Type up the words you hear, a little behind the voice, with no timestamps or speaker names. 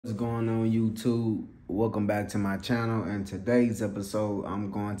What's going on, YouTube? Welcome back to my channel. In today's episode,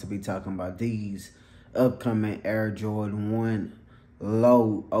 I'm going to be talking about these upcoming Air Jordan 1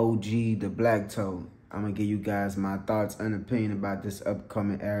 Low OG, the black toe. I'm going to give you guys my thoughts and opinion about this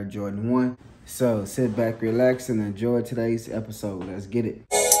upcoming Air Jordan 1. So sit back, relax, and enjoy today's episode. Let's get it.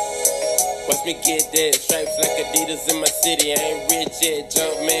 Watch me get that, stripes like Adidas in my city. I ain't rich yet,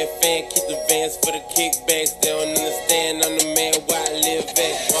 jump man fan, keep the vans for the kickbacks. They don't understand, I'm the man where I live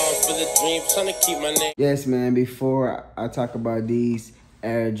at. Wrong for the dream, trying to keep my name. Yes, man, before I talk about these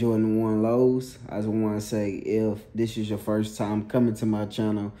Air Jordan 1 lows, I just want to say, if this is your first time coming to my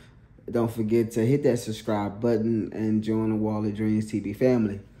channel, don't forget to hit that subscribe button and join the Wall of Dreams TV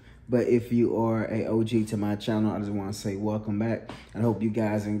family. But if you are a OG to my channel, I just want to say welcome back. I hope you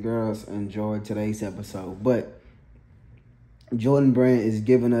guys and girls enjoyed today's episode. But Jordan Brand is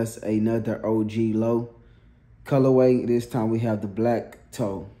giving us another OG low colorway. This time we have the black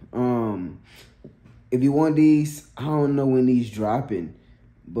toe. If you want these, I don't know when these dropping,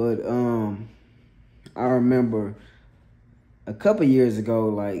 but I remember a couple years ago,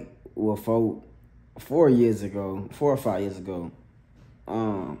 like, well, 4 or 5 years ago,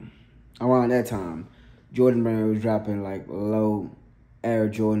 around that time, Jordan Brand was dropping like low Air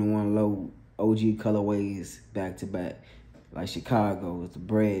Jordan 1 low OG colorways back to back, like Chicago's, the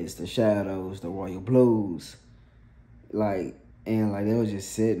Breads, the Shadows, the Royal Blues, like, and like they were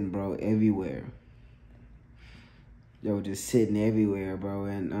just sitting, bro, everywhere. They were just sitting everywhere, bro.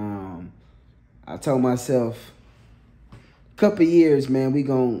 And I told myself, a couple years, man, we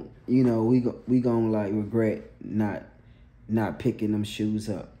gon' like regret not picking them shoes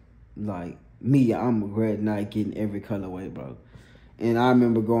up. Like me, I'm regretting not getting every colorway, bro. And I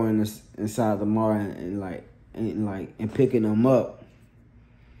remember going inside the mall and picking them up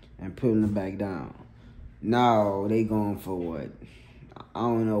and putting them back down. Now they going for what? I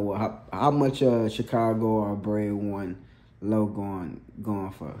don't know how much Chicago or Bread 1 low going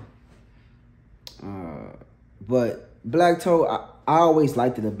for. But black toe, I always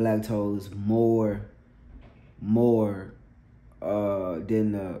liked the black toes more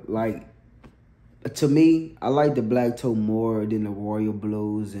than the, like, to me, I like the black toe more than the Royal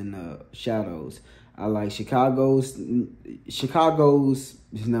Blues and the Shadows. I like Chicago's is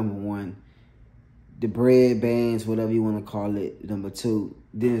number 1. The Bread Bands, whatever you want to call it, number 2.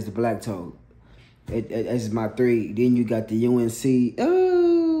 Then it's the black toe. It's my 3. Then you got the UNC.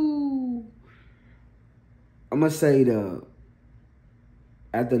 Oh, I'm gonna say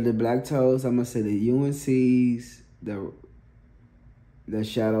after the black toes, I'm gonna say the UNCs, the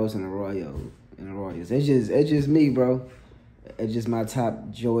Shadows, and the Royals. It's just me, bro. It's just my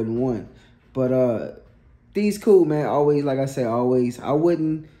top Jordan 1. But these cool, man. Always, like I said, always. I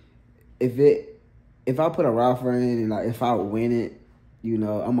wouldn't, if I put a raffle in and like if I win it, you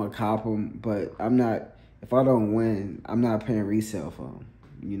know, I'm gonna cop them. But I'm not. If I don't win, I'm not paying resale for them.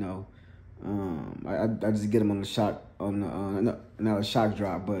 You know, I just get them on the shock, not a shock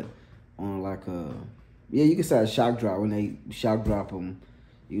drop, but on like a, yeah, you can say a shock drop when they shock drop them,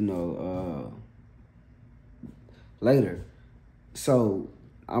 you know, later. So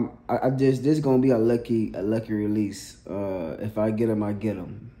this is gonna be a lucky release. If I get them, I get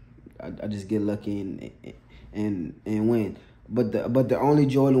them. I just get lucky and win. But the only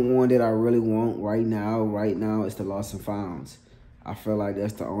Jordan 1 that I really want right now is the Lost and Founds. I feel like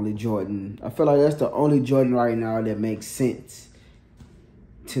that's the only Jordan. I feel like that's the only Jordan right now that makes sense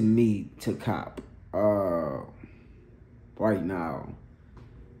to me to cop right now.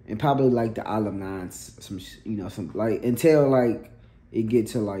 And probably like the Olive 9s, some like, until like it get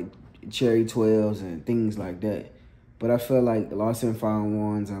to like Cherry 12s and things like that. But I feel like the Lost and Found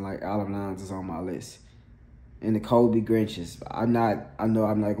ones and like Olive 9s is on my list. And the Kobe Grinches. I know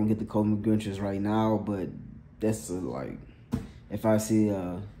I'm not gonna get the Kobe Grinches right now, but that's like, if I see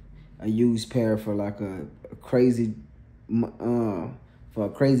a used pair for like a crazy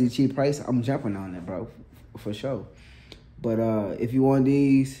cheap price, I'm jumping on it, bro, for sure. But if you want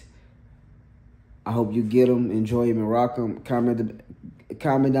these, I hope you get them, enjoy them, and rock them.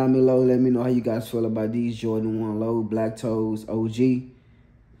 Comment down below. Let me know how you guys feel about these Jordan 1 low black toes OG.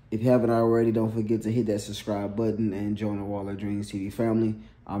 If you haven't already, don't forget to hit that subscribe button and join the Wall of Dreams TV family.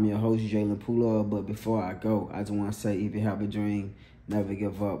 I'm your host, Jalen Pula. But before I go, I just want to say, if you have a dream, never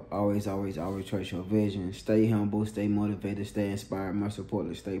give up. Always trace your vision. Stay humble, stay motivated, stay inspired. Most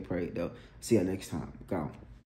importantly, stay prayed, though. See you next time. Go.